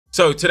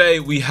So today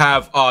we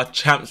have our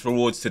champs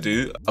rewards to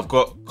do. I've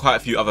got quite a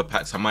few other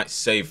packs I might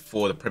save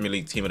for the Premier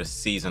League team of the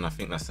season. I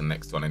think that's the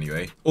next one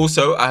anyway.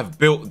 Also, I have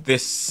built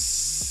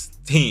this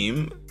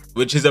team,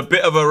 which is a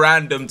bit of a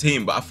random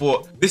team, but I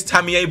thought this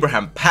Tammy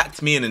Abraham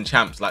packed me in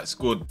champs, like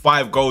scored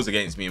 5 goals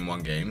against me in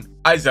one game.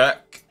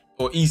 Isaac,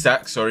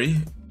 sorry.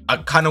 I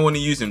kind of want to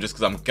use him just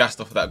because I'm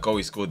gassed off of that goal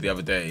he scored the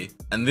other day.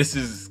 And this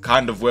is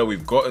kind of where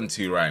we've gotten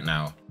to right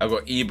now. I've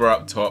got Ibra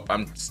up top.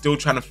 I'm still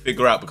trying to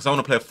figure out, because I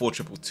want to play a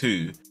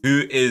 4-2-2,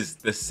 who is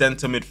the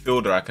centre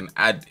midfielder I can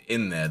add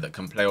in there that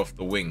can play off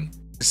the wing.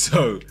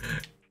 So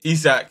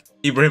Isaac,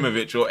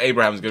 Ibrahimovic or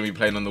Abraham's going to be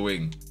playing on the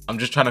wing. I'm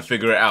just trying to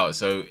figure it out.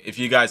 So if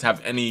you guys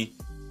have any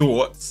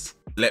thoughts,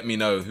 let me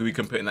know who we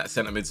can put in that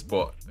centre mid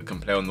spot that can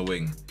play on the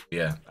wing.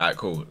 Yeah, all right,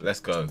 cool. Let's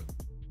go.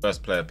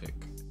 First player pick.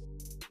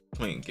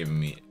 Point giving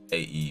me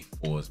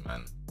 84s,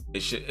 man.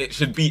 It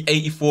should be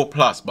 84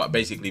 plus, but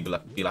basically be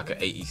like an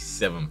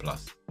 87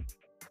 plus.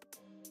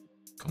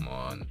 Come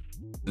on.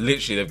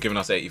 Literally, they've given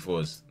us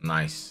 84s.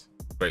 Nice.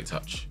 Great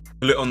touch.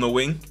 Hullet on the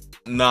wing.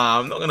 Nah,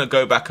 I'm not going to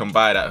go back and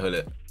buy that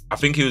Hullet. I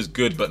think he was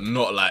good, but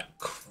not like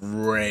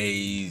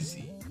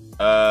crazy.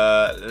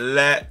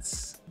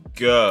 Let's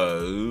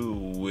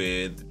go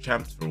with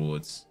champs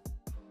rewards.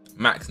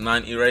 Max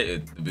 90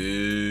 rated.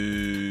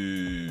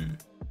 Boo.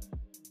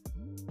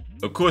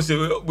 Of course, we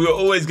were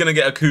always going to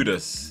get a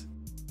Kudos.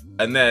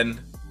 And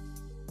then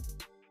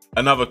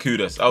another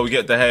Kudos. Oh, we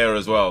get De Gea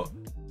as well.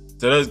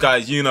 So those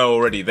guys, you know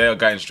already, they are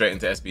going straight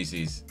into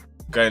SBCs.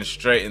 Going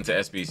straight into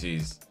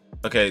SBCs.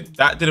 Okay,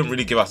 that didn't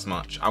really give us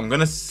much. I'm going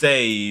to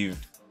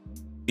save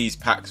these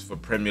packs for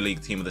Premier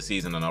League team of the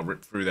season and I'll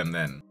rip through them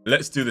then.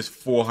 Let's do this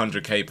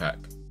 400k pack.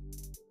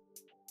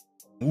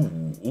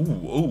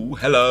 Ooh,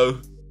 hello.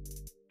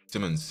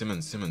 Simmons.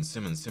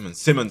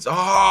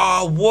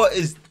 Oh, what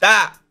is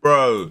that,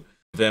 bro?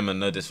 Verman,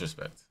 no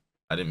disrespect.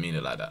 I didn't mean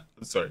it like that.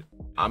 Sorry.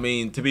 I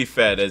mean, to be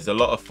fair, there's a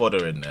lot of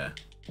fodder in there.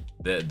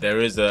 There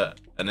is an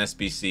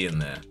SBC in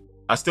there.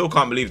 I still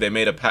can't believe they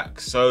made a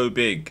pack so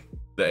big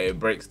that it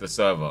breaks the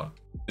server.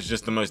 It's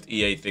just the most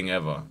EA thing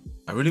ever.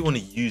 I really want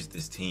to use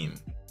this team,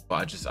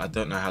 but I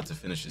don't know how to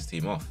finish this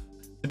team off.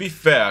 To be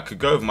fair, I could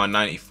go with my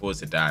 94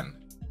 Zidane.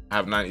 I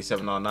have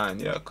 97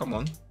 R9. Yeah, come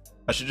on.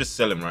 I should just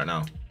sell him right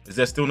now. Is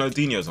there still no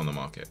Dinos on the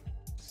market?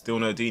 Still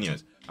no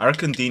Dinos. I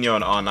reckon Dino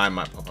and R9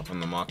 might pop up on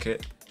the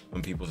market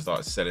when people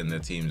start selling their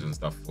teams and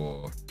stuff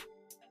for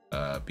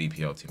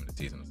BPL team of the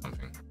season or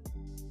something.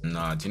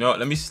 Nah, do you know what?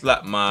 Let me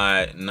slap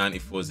my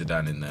 94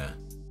 Zidane in there.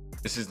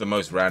 This is the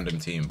most random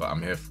team, but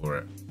I'm here for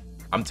it.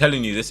 I'm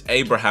telling you, this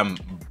Abraham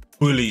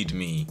bullied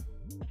me.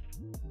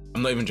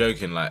 I'm not even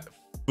joking, like,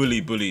 fully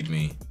bullied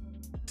me.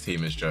 This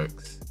team is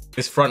jokes.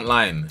 This front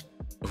line,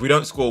 if we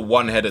don't score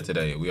one header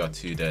today, we are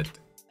 2 dead.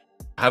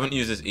 I haven't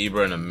used this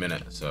Ibra in a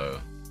minute, so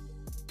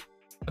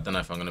I don't know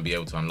if I'm going to be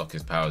able to unlock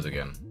his powers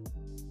again.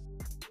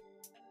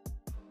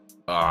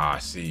 Ah,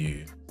 see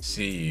you.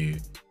 See you.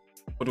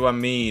 What do I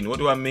mean? What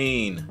do I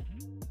mean?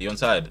 Are you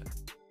onside?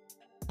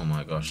 Oh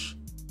my gosh.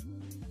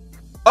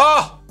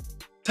 Oh!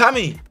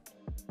 Tammy!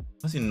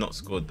 How's he not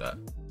scored that?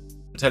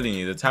 I'm telling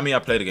you, the Tammy I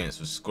played against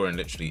was scoring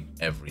literally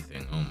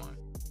everything. Oh my.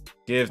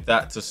 Give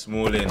that to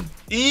Smalling.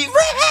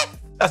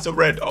 That's a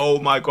red. Oh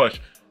my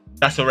gosh.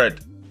 That's a red.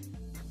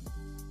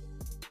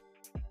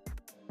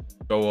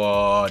 Go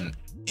on.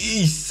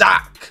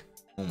 Isaac.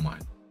 Oh my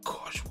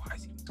gosh. Why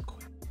is he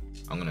scoring?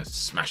 I'm going to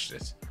smash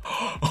this.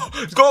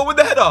 Let's go with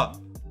the header.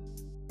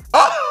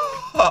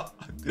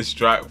 The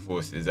strike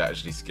force is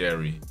actually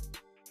scary.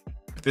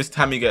 If this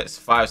Tammy gets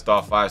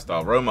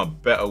 5-star, Roma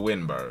better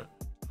win, bro.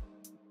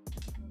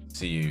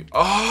 See you.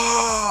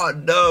 Oh,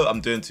 no.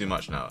 I'm doing too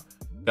much now.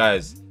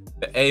 Guys,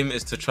 the aim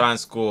is to try and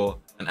score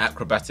an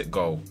acrobatic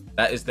goal.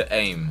 That is the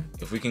aim.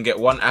 If we can get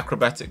 1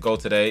 acrobatic goal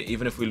today,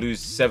 even if we lose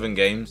 7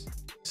 games,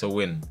 it's a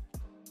win.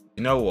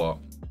 You know what?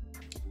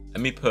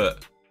 Let me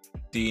put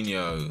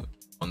Dino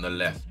on the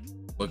left.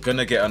 We're going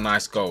to get a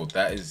nice goal.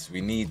 That is, we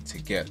need to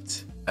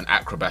get an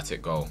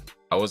acrobatic goal.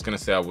 I was going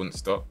to say I wouldn't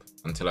stop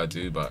until I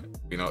do, but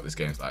you know what this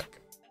game's like.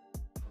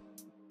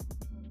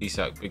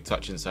 Isak, big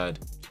touch inside.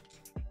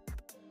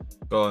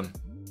 Go on.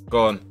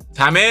 Go on.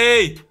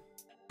 Tammy!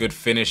 Good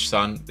finish,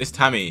 son. This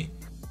Tammy,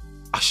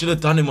 I should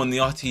have done him on the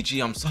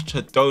RTG. I'm such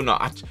a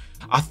donut.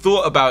 I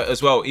thought about it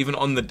as well, even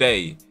on the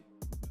day.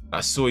 I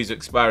saw he's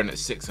expiring at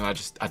 6 and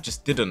I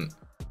just didn't.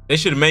 They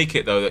should make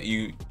it though that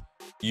you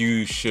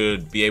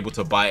should be able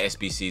to buy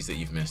SBCs that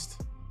you've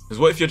missed. Because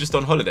what if you're just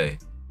on holiday?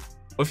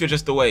 What if you're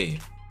just away?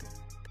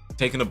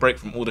 Taking a break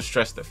from all the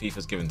stress that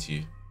FIFA's given to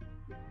you.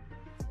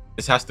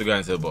 This has to go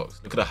into the box.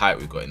 Look at the height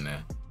we've got in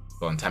there.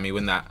 Go on, Tammy,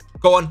 win that.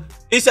 Go on,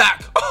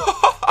 Isaac!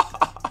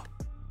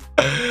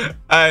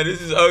 Hey, this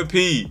is OP.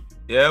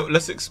 Yeah,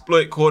 let's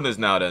exploit corners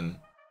now then.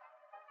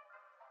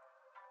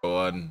 Go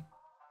on.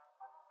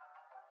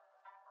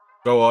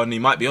 Go on, he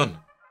might be on.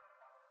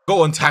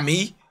 Go on,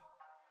 Tammy.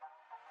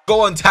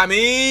 Go on,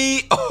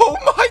 Tammy. Oh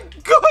my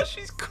gosh,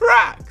 he's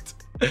cracked.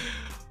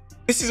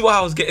 This is why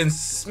I was getting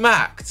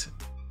smacked.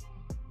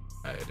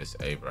 Hey, this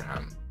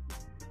Abraham.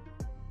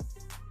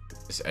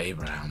 This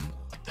Abraham,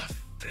 what the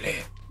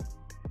flip?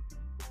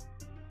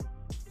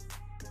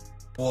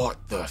 What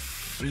the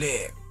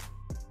flip?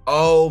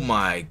 Oh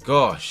my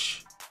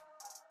gosh.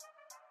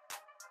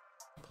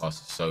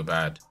 Pass is so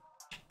bad.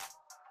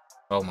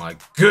 Oh my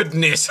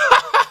goodness.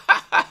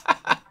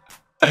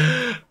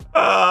 Hey,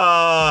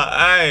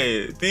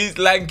 these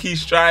lanky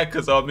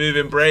strikers are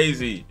moving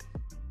brazy.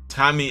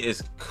 Tammy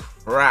is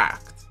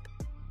cracked.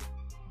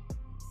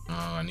 Oh,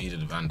 I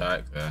needed a Van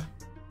Dijk there.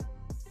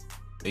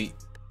 Eight.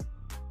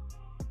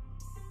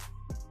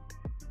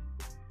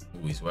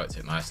 Oh, he's worked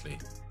it nicely.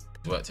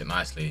 He's worked it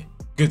nicely.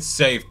 Good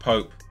save,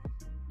 Pope.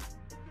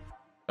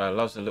 Guy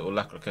loves a little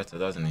La Croqueta,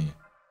 doesn't he?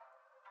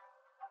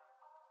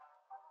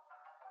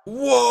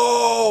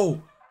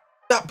 Whoa!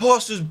 That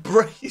pass was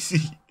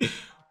brazy.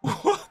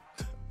 What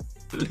the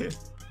flip?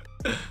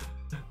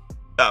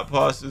 That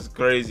pass was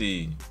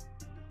crazy.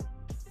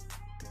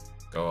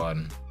 Go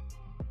on.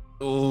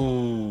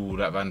 Oh,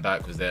 that Van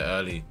Dijk was there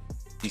early.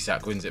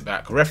 Isak wins it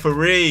back.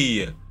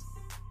 Referee!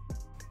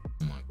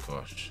 Oh my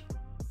gosh.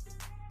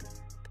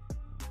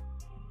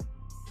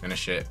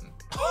 Finish it.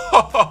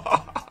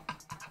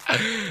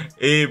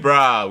 Hey,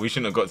 brah. We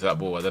shouldn't have got to that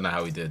ball. I don't know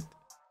how we did.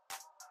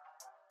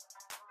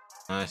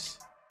 Nice.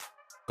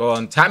 Go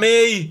on,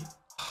 Tammy!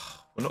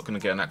 We're not going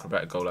to get an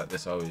acrobatic goal like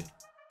this, are we?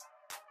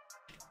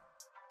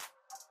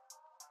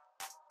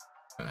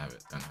 Don't have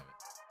it. Don't have it.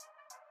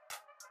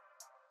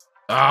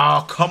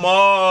 Oh, come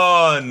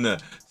on!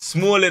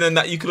 Smaller than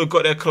that. You could have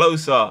got there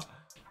closer.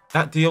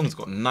 That De Jong's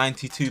got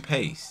 92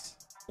 pace.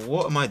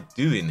 What am I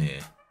doing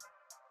here?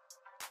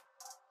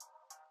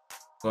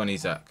 Go on,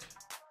 Isak.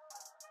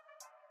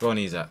 Go on,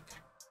 Isak.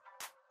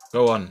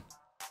 Go on.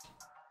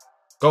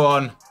 Go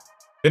on.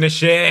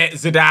 Finish it,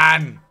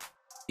 Zidane.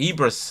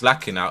 Ibra's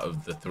slacking out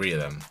of the three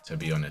of them, to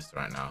be honest,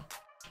 right now.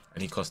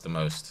 And he cost the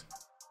most.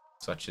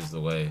 Such is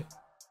the way.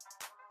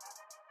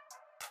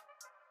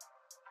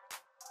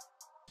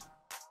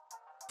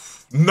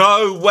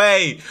 No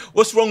way.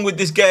 What's wrong with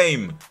this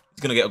game?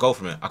 He's going to get a goal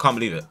from it. I can't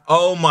believe it.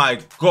 Oh my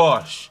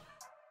gosh.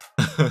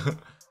 Go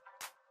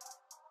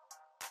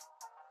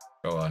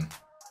on.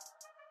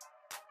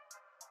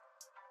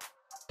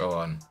 Go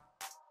on.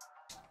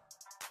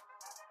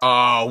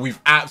 Oh, we've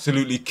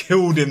absolutely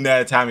killed him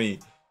there, Tammy.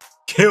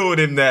 Killed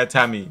him there,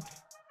 Tammy.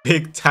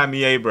 Big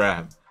Tammy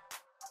Abraham.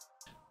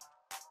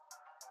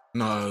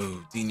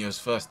 No, Dino's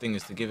first thing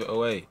is to give it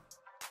away.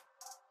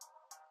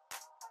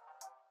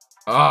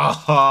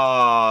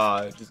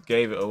 Ah, just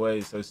gave it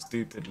away so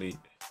stupidly.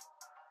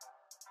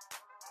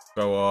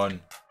 Go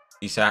on,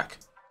 Isak.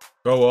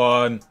 Go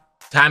on,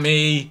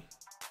 Tammy.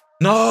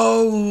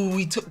 No,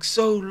 he took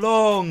so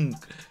long.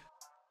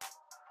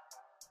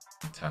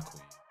 Tackle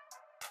you.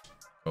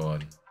 Go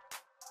on.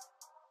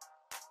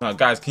 Now,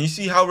 guys, can you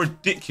see how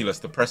ridiculous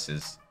the press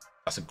is?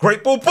 That's a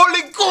great ball.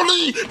 Bowling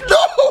golly!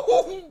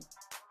 No!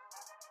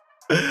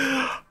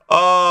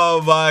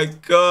 Oh my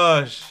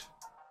gosh.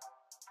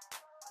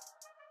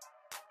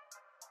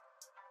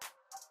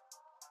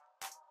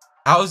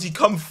 How has he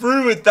come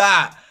through with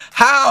that?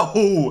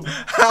 How?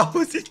 How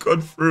has he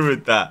gone through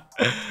with that?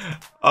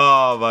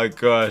 Oh my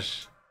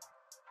gosh.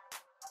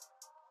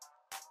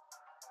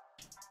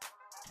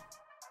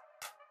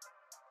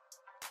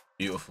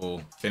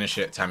 Beautiful. Finish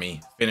it,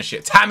 Tammy. Finish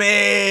it.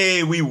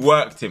 Tammy! We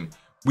worked him.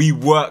 We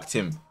worked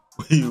him.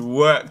 We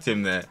worked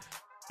him there.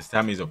 This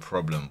Tammy's a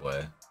problem,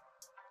 boy.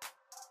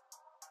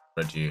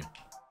 Spread you.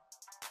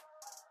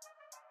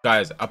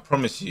 Guys, I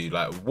promise you,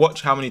 like,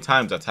 watch how many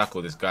times I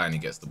tackle this guy and he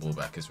gets the ball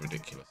back. It's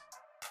ridiculous.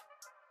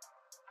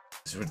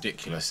 It's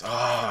ridiculous.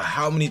 Oh,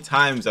 how many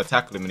times I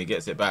tackle him and he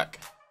gets it back.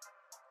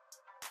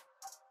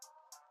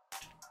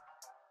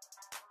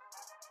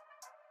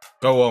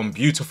 Go on,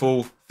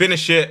 beautiful.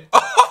 Finish it.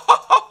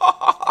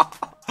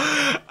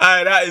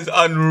 Hey, that is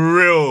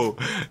unreal.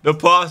 The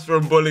pass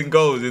from Bowling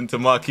goes into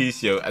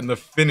Marquisio and the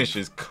finish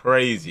is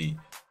crazy.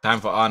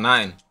 Time for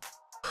R9.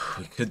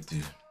 We could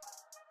do.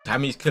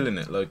 Tammy's killing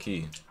it, low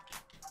key.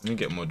 Let me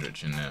get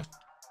Modric in there.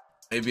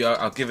 Maybe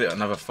I'll give it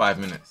another 5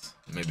 minutes.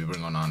 Maybe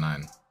bring on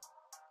R9.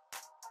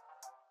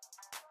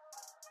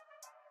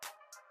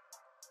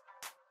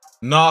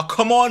 Nah,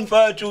 come on,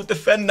 Virgil.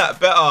 Defend that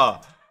better.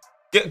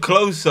 Get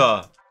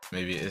closer.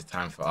 Maybe it is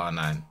time for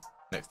R9.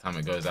 Next time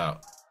it goes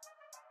out.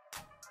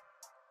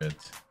 Good.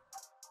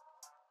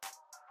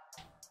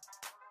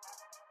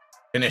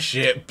 Finish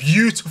it.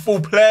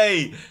 Beautiful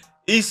play.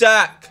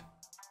 Isak.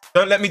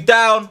 Don't let me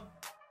down.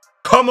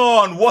 Come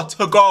on. What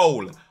a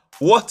goal.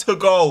 What a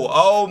goal.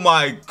 Oh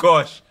my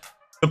gosh.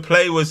 The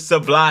play was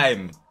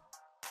sublime.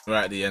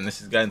 Right at the end.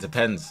 This is going to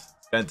pens.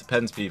 It's going to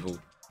pens, people.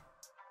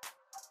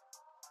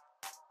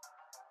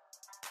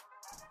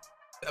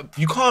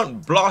 You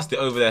can't blast it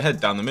over their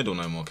head down the middle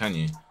no more, can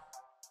you?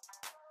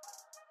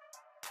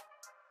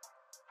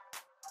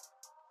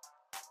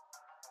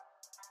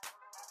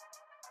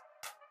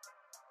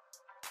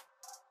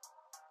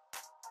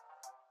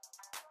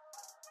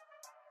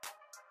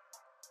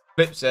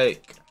 Flip's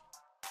sake.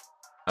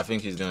 I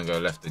think he's going to go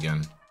left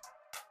again.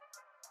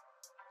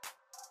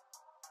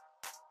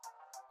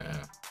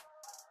 Yeah.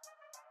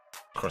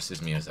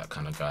 Crosses me as that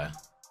kind of guy.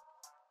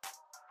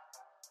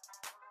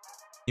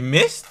 He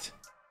missed?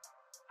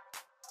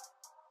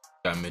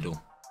 Go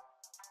middle.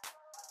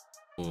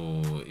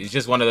 Ooh, he's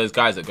just one of those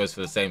guys that goes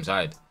for the same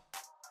side.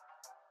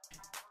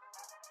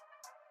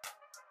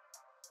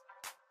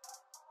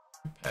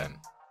 Pen.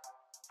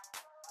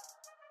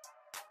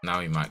 Now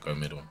he might go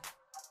middle.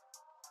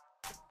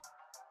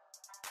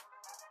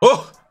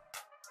 Oh!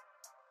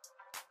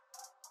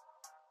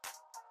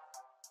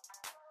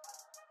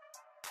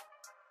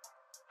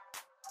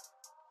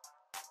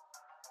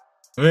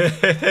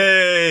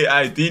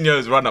 Hey,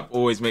 Dino's run up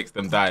always makes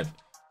them dive.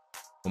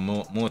 For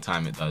more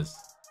time it does.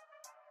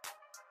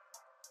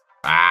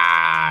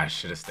 Ah,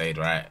 should have stayed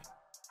right.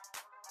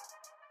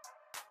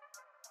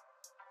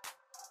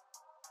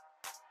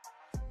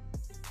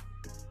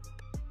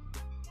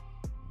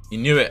 He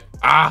knew it.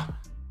 Ah!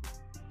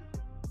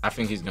 I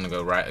think he's gonna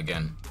go right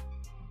again.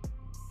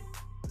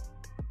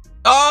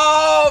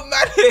 Oh,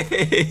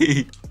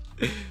 Manny!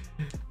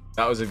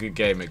 That was a good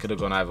game. It could have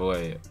gone either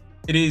way.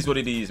 It is what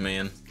it is,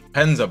 man.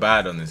 Pens are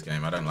bad on this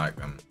game. I don't like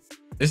them.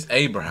 This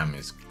Abraham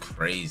is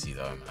crazy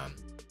though, man.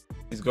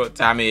 He's got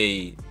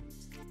Tammy.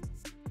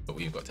 But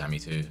we've got Tammy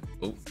too.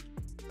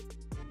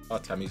 Oh,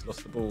 Tammy's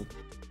lost the ball.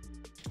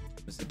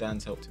 Mr.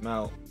 Dan's helped him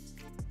out.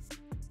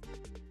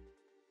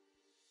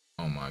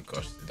 Oh my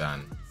gosh,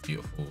 Zidane,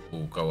 beautiful.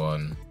 Oh, go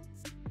on.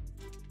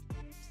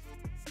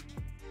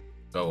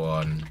 Go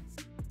on.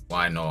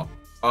 Why not?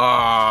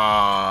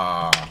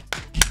 Ah!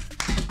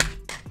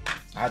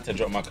 I had to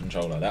drop my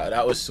controller.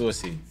 That was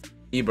saucy.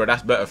 Ibra,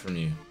 that's better from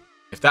you.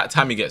 If that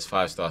Tammy gets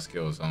 5-star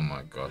skills, oh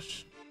my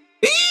gosh.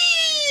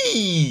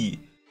 Eee!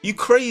 You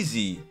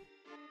crazy.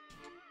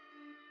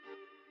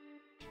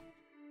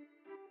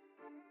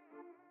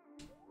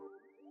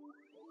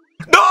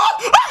 No!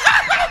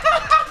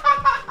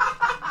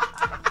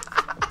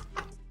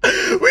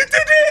 We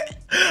did it!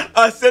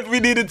 I said we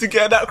needed to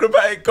get an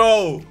acrobatic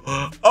goal.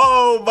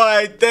 Oh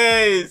my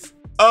days.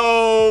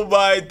 Oh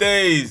my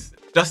days.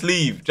 Just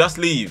leave. Just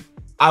leave.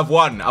 I've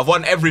won. I've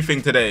won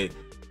everything today.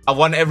 I've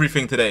won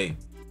everything today.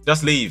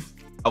 Just leave.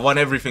 I've won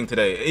everything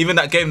today. Even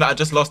that game that I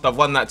just lost, I've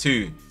won that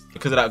too.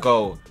 Because of that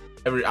goal.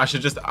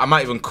 I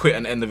might even quit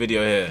and end the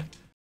video here.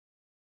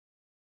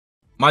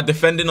 My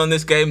defending on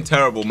this game,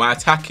 terrible. My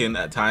attacking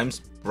at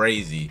times,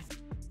 brazy.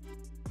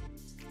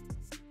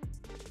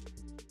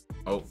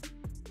 Oh,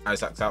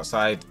 Isaac's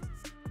outside.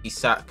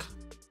 Isak.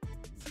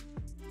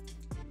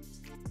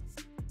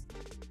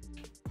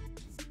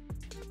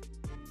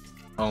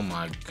 Oh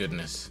my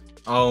goodness.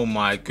 Oh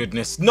my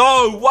goodness.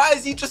 No, why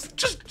is he just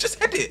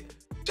head it?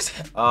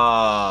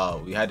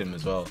 Oh, we had him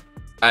as well.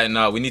 I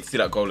know, we need to see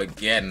that goal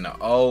again.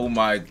 Oh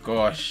my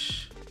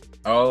gosh.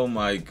 Oh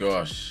my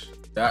gosh.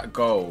 That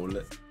goal.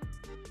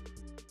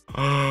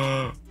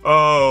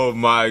 Oh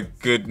my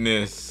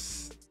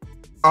goodness.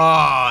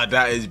 Ah,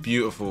 that is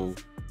beautiful.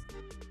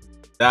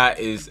 That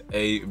is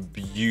a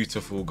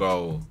beautiful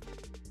goal.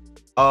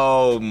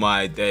 Oh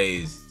my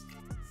days.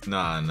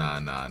 Nah.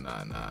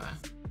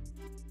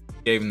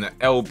 Gave him the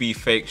LB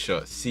fake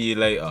shot. See you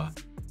later.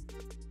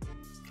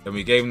 Then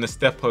we gave him the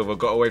step over,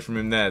 got away from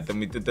him there. Then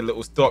we did the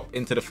little stop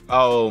into the...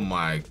 Oh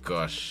my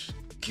gosh.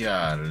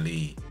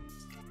 Golly.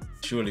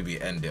 Surely we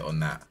end it on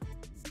that.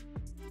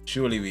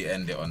 Surely we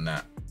end it on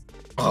that.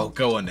 Oh,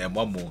 go on then.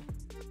 One more.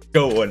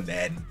 Go on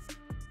then.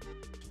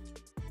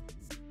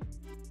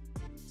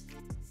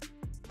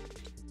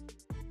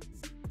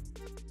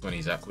 Come on,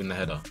 Isaac. Win the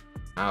header.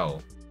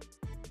 Ow.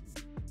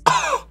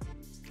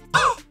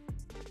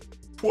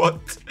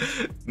 What?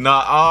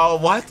 Nah, oh,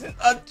 why didn't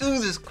I do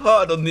this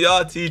card on the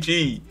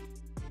RTG?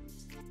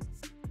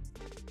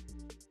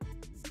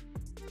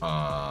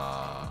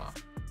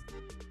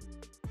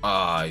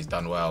 He's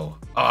done well.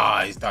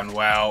 He's done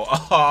well.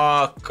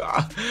 Oh,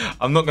 God.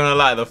 I'm not gonna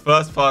lie, the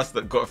first pass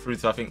that got through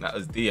to, I think that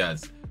was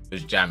Diaz,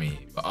 was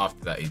jammy. But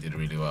after that, he did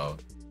really well.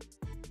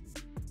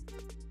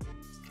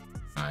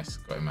 Nice,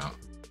 got him out.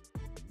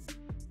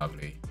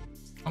 Lovely.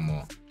 One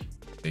more.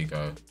 There you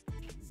go.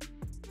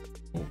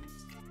 Ooh.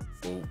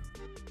 Ooh.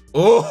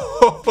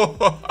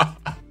 Oh!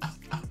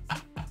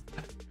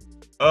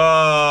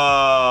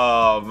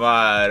 Oh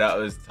man, that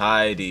was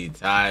tidy.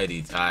 Are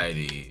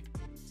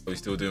we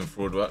still doing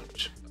fraud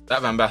watch?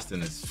 That Van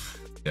Basten is...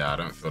 Yeah, I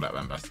don't feel that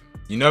Van Basten.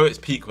 You know it's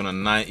peak when a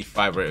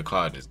 95 rated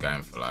card is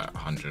going for like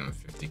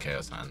 150k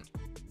or something.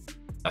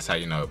 That's how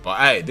you know. But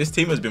hey, this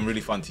team has been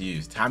really fun to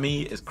use.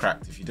 Tammy is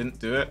cracked. If you didn't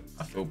do it,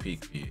 I feel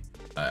peak for you.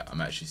 I'm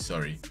actually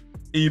sorry.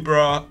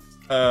 Ibra,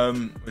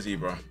 where's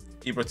Ibra?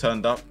 Ibra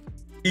turned up.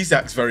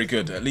 Isak's very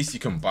good. At least you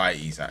can buy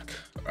Isak,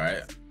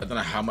 right? I don't know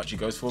how much he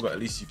goes for, but at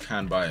least you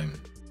can buy him.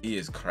 He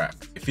is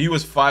cracked. If he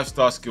was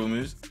 5-star skill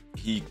moves,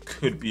 he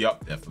could be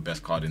up there for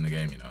best card in the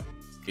game, you know?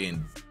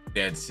 Being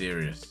dead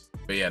serious.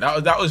 But yeah,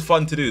 that was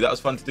fun to do. That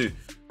was fun to do.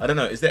 I don't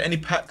know. Is there any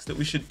packs that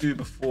we should do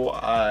before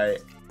I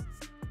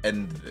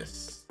end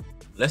this?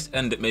 Let's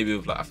end it maybe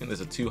with like, I think there's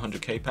a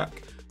 200k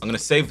pack. I'm going to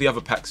save the other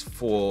packs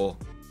for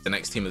the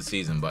next team of the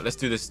season, but let's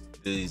do these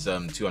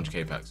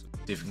 200k packs.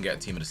 See if we can get a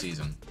team of the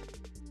season.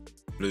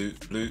 Blue.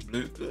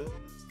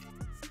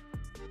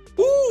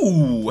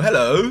 Ooh,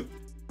 hello.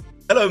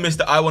 Hello,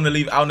 Mr. I want to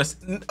leave Alness.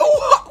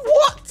 Oh,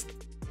 what?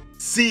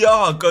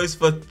 CR goes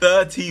for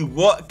 30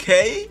 what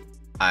K?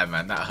 Aye,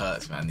 man, that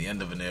hurts, man. The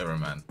end of an era,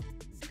 man.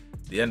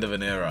 The end of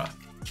an era.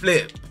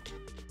 Flip.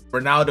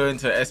 Ronaldo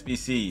into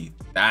SBC.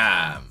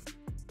 Damn.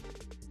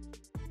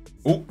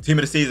 Oh, team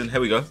of the season.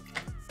 Here we go.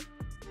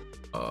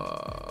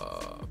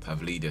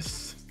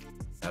 Pavlidis.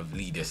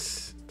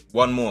 Pavlidis.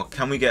 One more.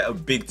 Can we get a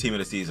big team of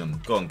the season?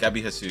 Go on,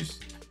 Gabby Jesus.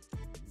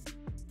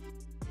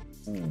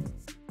 Ooh.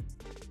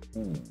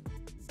 Ooh.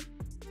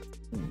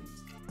 Ooh.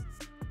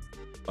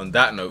 On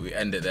that note, we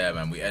end it there,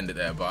 man. We end it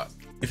there. But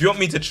if you want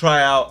me to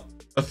try out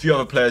a few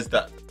other players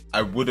that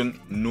I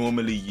wouldn't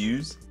normally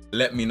use,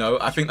 let me know.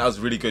 I think that was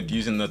really good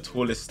using the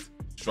tallest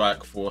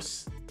strike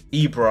force.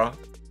 Ibra,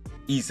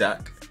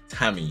 Isaac,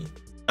 Tammy.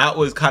 That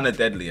was kind of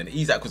deadly. And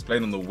Isaac was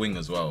playing on the wing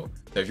as well.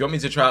 So if you want me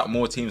to try out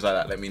more teams like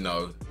that, let me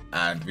know.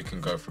 And we can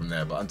go from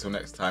there. But until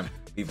next time,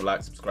 leave a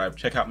like, subscribe,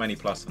 check out Manny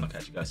Plus, and I'll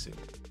catch you guys soon.